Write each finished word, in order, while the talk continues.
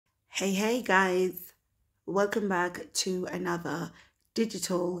Hey guys, welcome back to another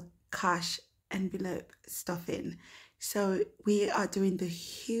digital cash envelope stuffing. So we are doing the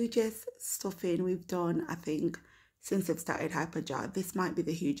hugest stuffing we've done, I think, since I've started Hyperjar. This might be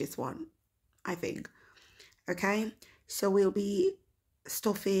the hugest one, I think. Okay, so we'll be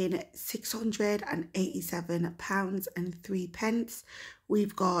stuffing £687 and 3 pence.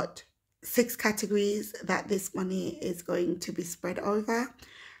 We've got 6 categories that this money is going to be spread over,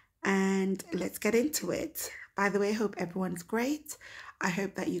 and let's get into it. By the way, I hope everyone's great. I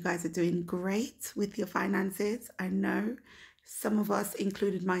hope that you guys are doing great with your finances. I know some of us,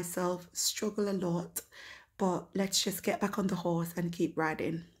 including myself, struggle a lot, but let's just get back on the horse and keep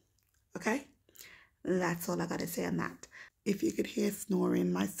riding. Okay? That's all I gotta say on that. If you could hear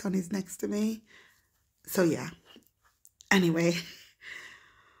snoring, my son is next to me. So yeah. Anyway,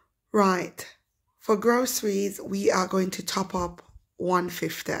 right. For groceries, we are going to top up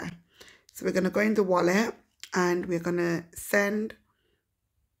 150. So we're going to go in the wallet and we're going to send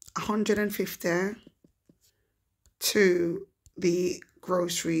 150 to the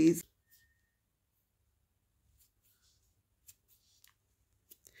groceries.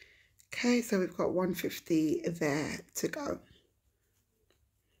 Okay, so we've got 150 there to go.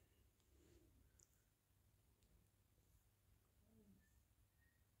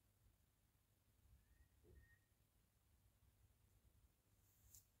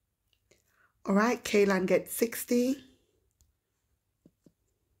 All right, Kaylan gets 60.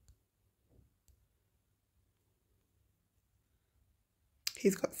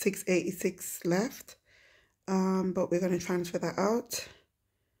 He's got 686 left, but we're going to transfer that out.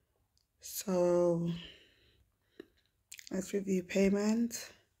 So let's review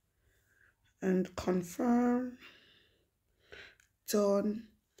payment and confirm. Done.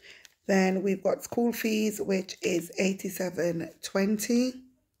 Then we've got school fees, which is 87.20.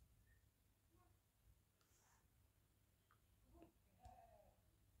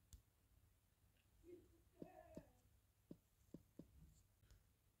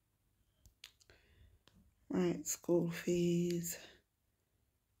 Right, school fees.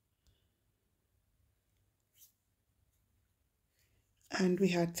 And we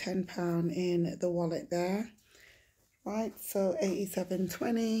had £10 in the wallet there. Right, so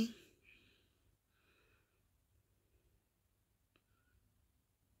 87.20.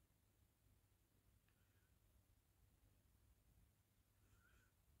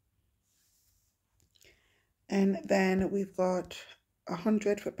 And then we've got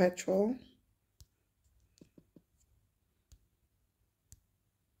 100 for petrol.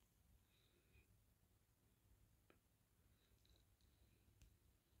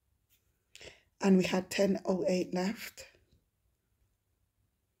 And we had 10.08 left.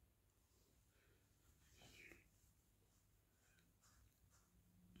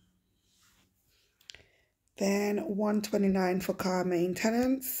 Then 129 for car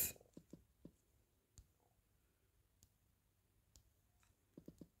maintenance.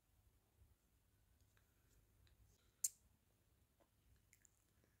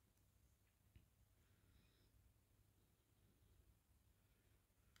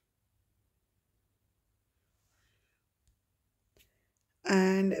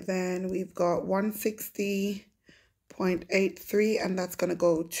 And then we've got 160.83, and that's going to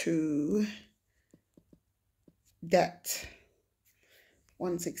go to debt.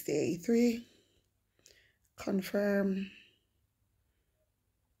 160.83. Confirm.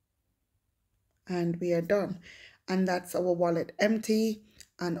 And we are done. And that's our wallet empty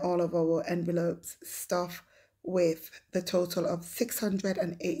and all of our envelopes stuffed with the total of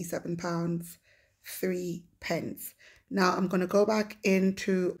 £687, 3 pence. Now I'm going to go back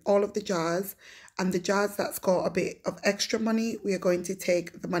into all of the jars, and the jars that's got a bit of extra money, we are going to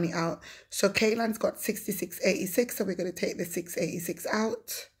take the money out. So Kaylan's got 66.86, so we're going to take the 686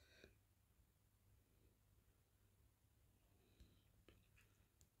 out.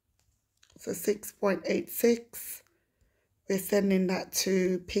 So 6.86, we're sending that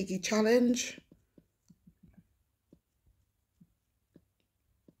to Piggy Challenge.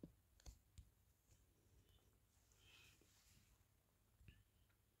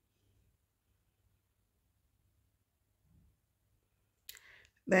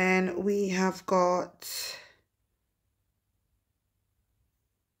 Then we have got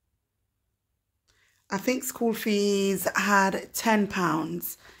I think school fees had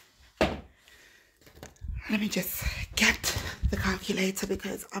 £10. Let me just get the calculator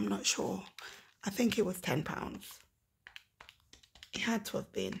because I'm not sure. I think it was £10. It had to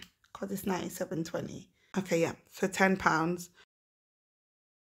have been because it's 97.20. Okay, yeah, so £10.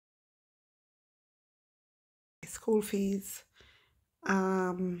 School fees.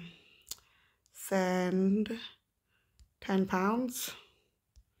 send £10,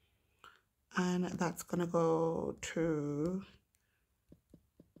 and that's gonna go to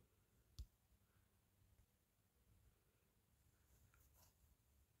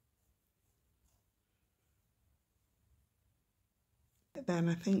then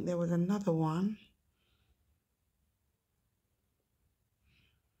I think there was another one.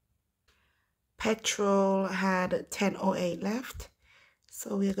 Petrol had 10.08 left,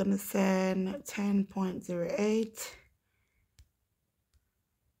 so we're gonna send 10.08.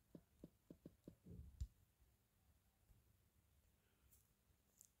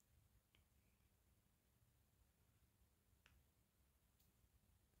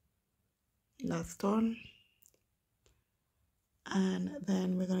 That's done. And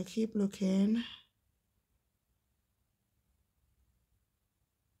then we're going to keep looking.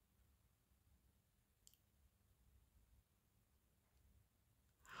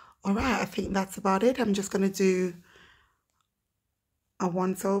 All right, I think that's about it. I'm just going to do a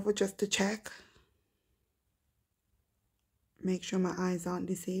once over just to check. Make sure my eyes aren't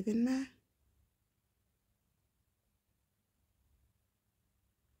deceiving me.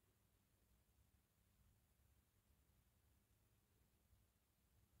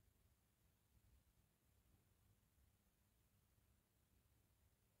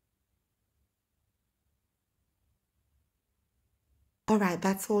 All right,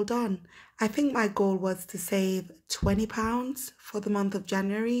 that's all done. I think my goal was to save £20 for the month of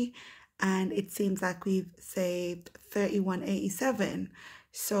January, and it seems like we've saved £31.87.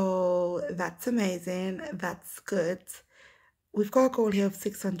 So that's amazing. That's good. We've got a goal here of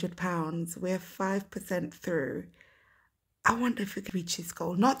 £600. We're 5% through. I wonder if we could reach this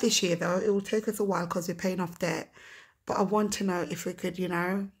goal. Not this year though. It will take us a while because we're paying off debt. But I want to know if we could, you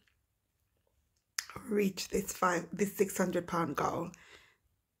know, reach this £600 goal.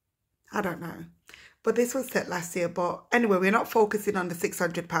 I don't know. But this was set last year. But anyway, we're not focusing on the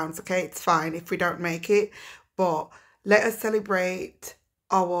 £600, okay? It's fine if we don't make it. But let us celebrate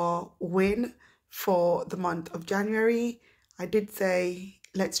our win for the month of January. I did say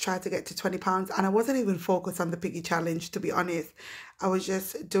let's try to get to £20, and I wasn't even focused on the piggy challenge, to be honest. I was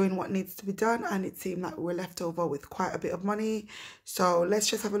just doing what needs to be done, and it seemed like we were left over with quite a bit of money. So let's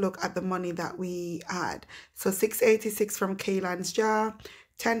just have a look at the money that we had. So £6.86 from Kaylan's jar,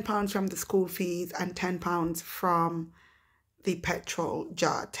 £10 from the school fees, and £10 from the petrol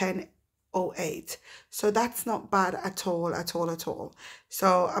jar, 10.08. So that's not bad at all, at all, at all.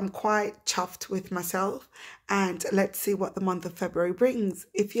 So I'm quite chuffed with myself, and let's see what the month of February brings.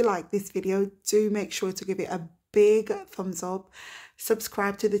 If you like this video, do make sure to give it a big thumbs up.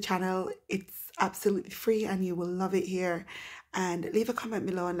 Subscribe to the channel. It's absolutely free and you will love it here. And leave a comment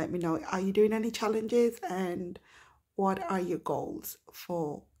below and let me know, are you doing any challenges, and what are your goals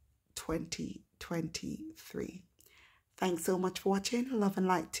for 2023? Thanks so much for watching. Love and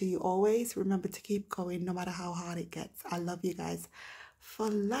light to you always. Remember to keep going no matter how hard it gets. I love you guys for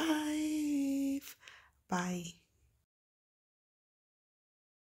life. Bye.